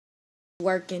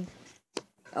Working.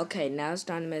 Okay, now it's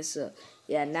starting to mess up.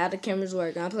 Yeah, now the camera's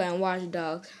working. I'm playing Watch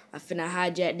Dogs. I finna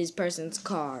hijack this person's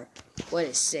car. Wait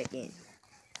a second.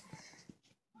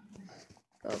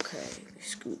 Okay,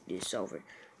 scoot this over.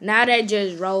 Now that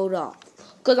just rolled off.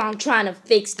 Because I'm trying to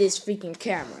fix this freaking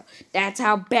camera. That's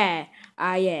how bad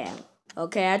I am.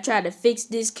 Okay, I tried to fix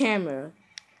this camera.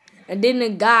 And then the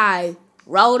guy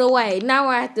rolled away. Now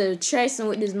I have to chase him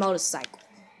with this motorcycle.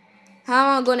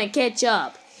 How am I going to catch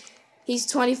up? He's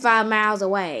 25 miles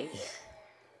away.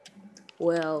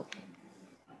 Well,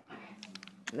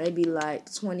 maybe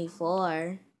like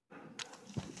 24.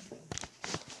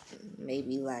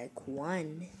 Maybe like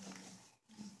 1.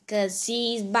 Cause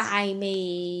he's by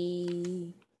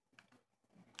me.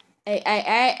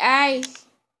 Hey.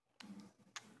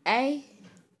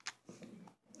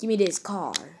 Give me this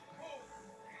car.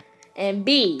 And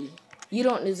B, you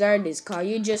don't deserve this car.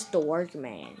 You're just the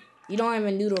workman. You don't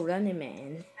even do the running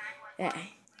man.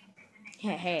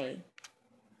 Hey.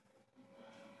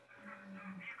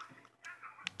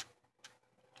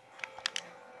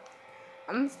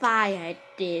 I'm fire at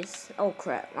this. Oh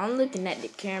crap. I'm looking at the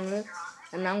camera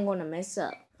and I'm gonna mess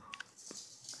up.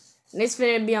 And it's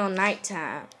finna be on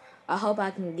nighttime. I hope I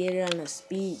can get it on a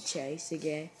speed chase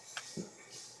again.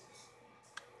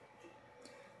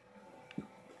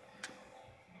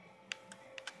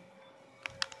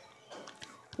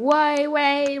 Wait.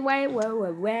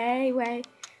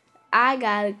 I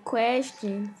got a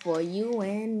question for you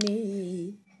and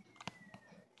me.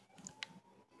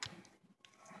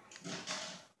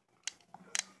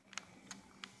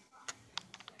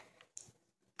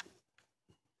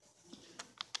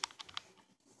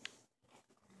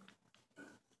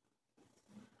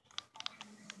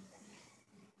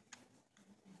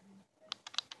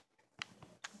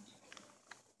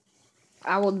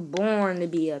 I was born to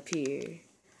be up here.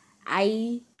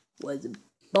 I was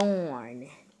born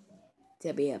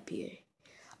to be up here.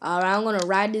 Alright, I'm gonna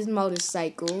ride this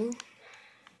motorcycle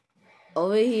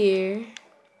over here.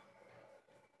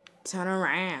 Turn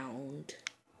around.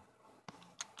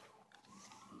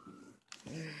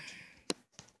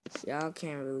 Y'all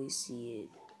can't really see it,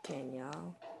 can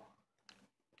y'all?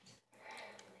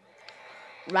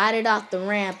 Ride it off the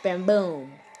ramp and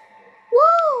boom.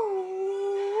 Woo!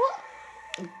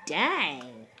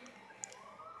 Dang.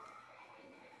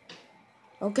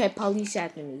 Okay, police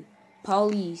after me.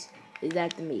 Police is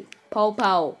after me.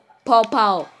 Po.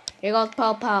 Here goes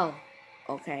Po.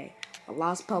 Okay, I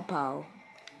lost Po.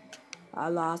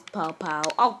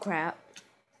 Oh crap.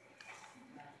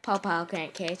 Po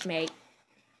can't catch me.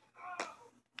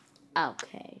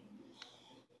 Okay.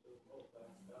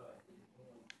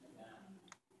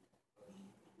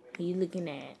 Who you looking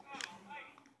at?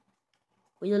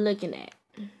 What you looking at?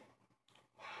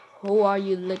 Who are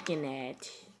you looking at?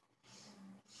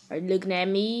 Are you looking at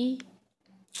me?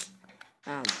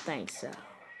 I don't think so.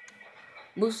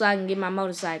 Move so I can get my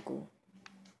motorcycle.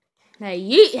 Hey,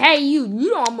 you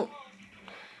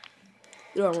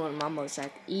don't run my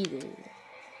motorcycle either.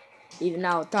 Even though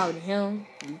I was talking to him,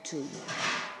 you too.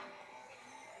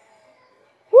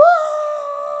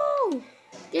 Woo!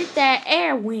 Get that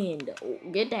air wind.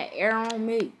 Get that air on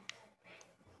me.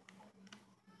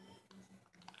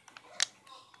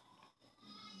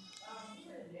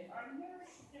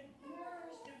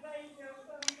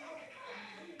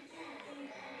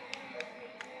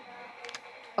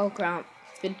 Oh crap.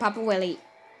 Good Papa Willie.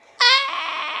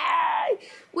 Ah!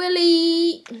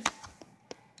 Willie!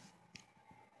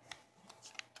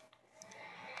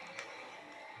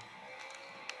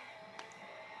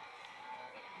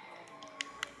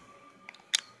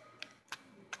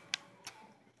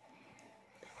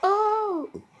 Oh.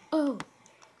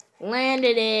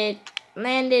 Landed it.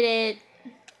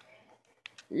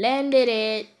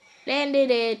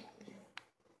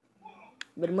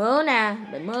 But move now.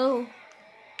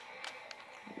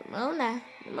 Move now.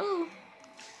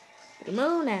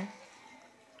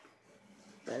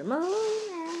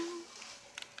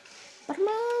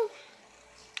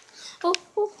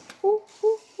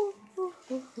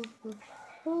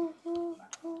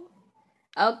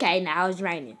 Okay, now it's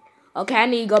raining. Okay, I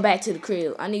need to go back to the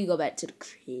crib.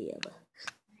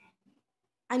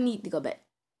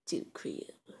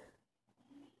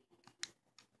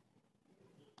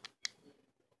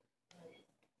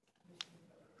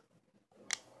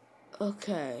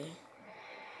 Okay.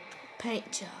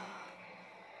 Paint job.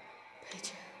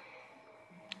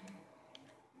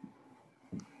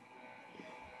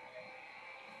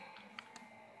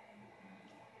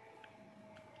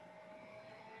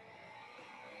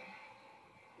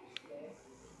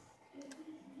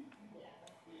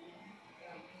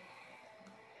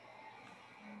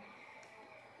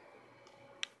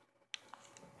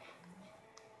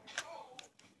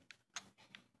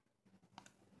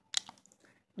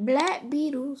 Black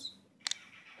Beatles.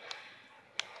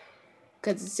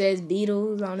 Because it says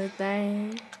Beatles on the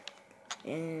thing.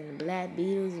 And Black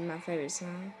Beatles is my favorite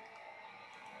song.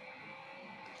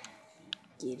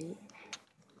 Get it?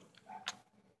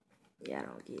 Yeah, I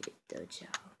don't get it, don't y'all?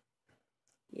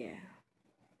 Yeah.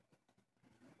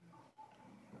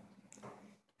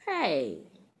 Hey.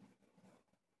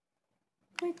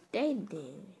 What they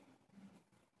did?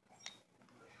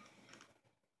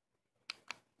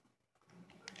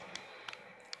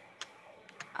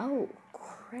 Oh,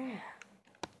 crap.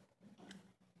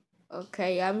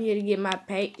 Okay, I'm here to get my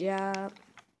paint job.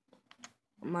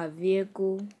 My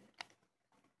vehicle.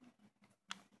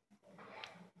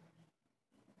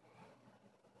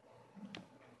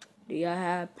 Do y'all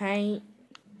have paint?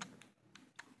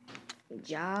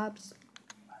 Jobs?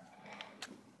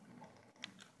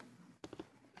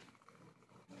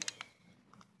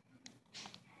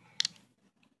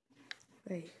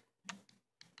 Wait.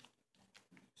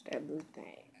 What's that blue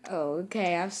thing? Oh,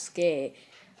 okay, I'm scared.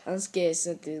 I'm scared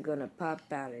something's gonna pop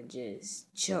out and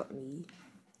just choke me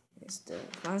and stuff.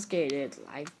 I'm scared there's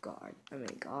lifeguard. I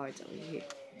mean guards over here.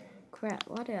 Crap,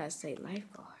 why did I say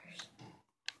lifeguards?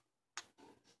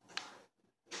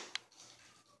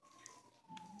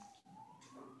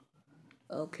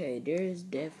 Okay, there's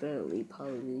definitely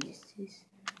police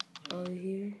over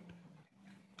here.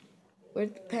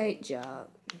 Where's the paint job?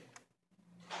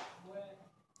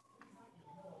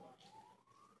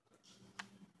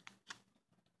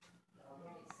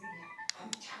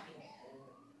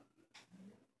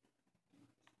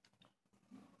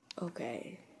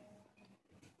 Okay.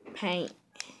 Paint.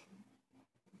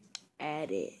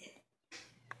 Added.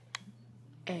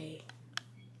 A.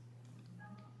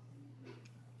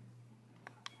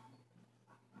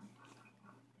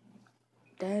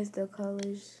 That's the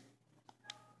colors.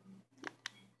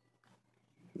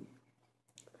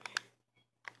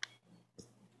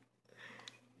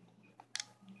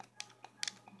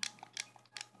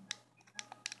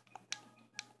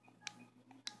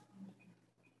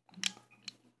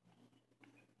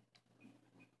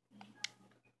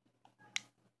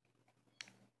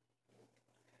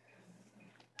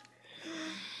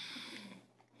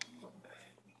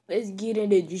 Let's get in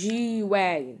the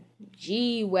G-Wagon.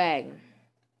 G-Wagon.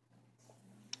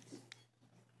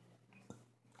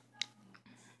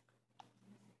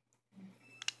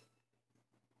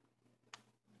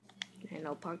 Ain't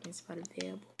no parking spot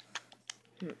available.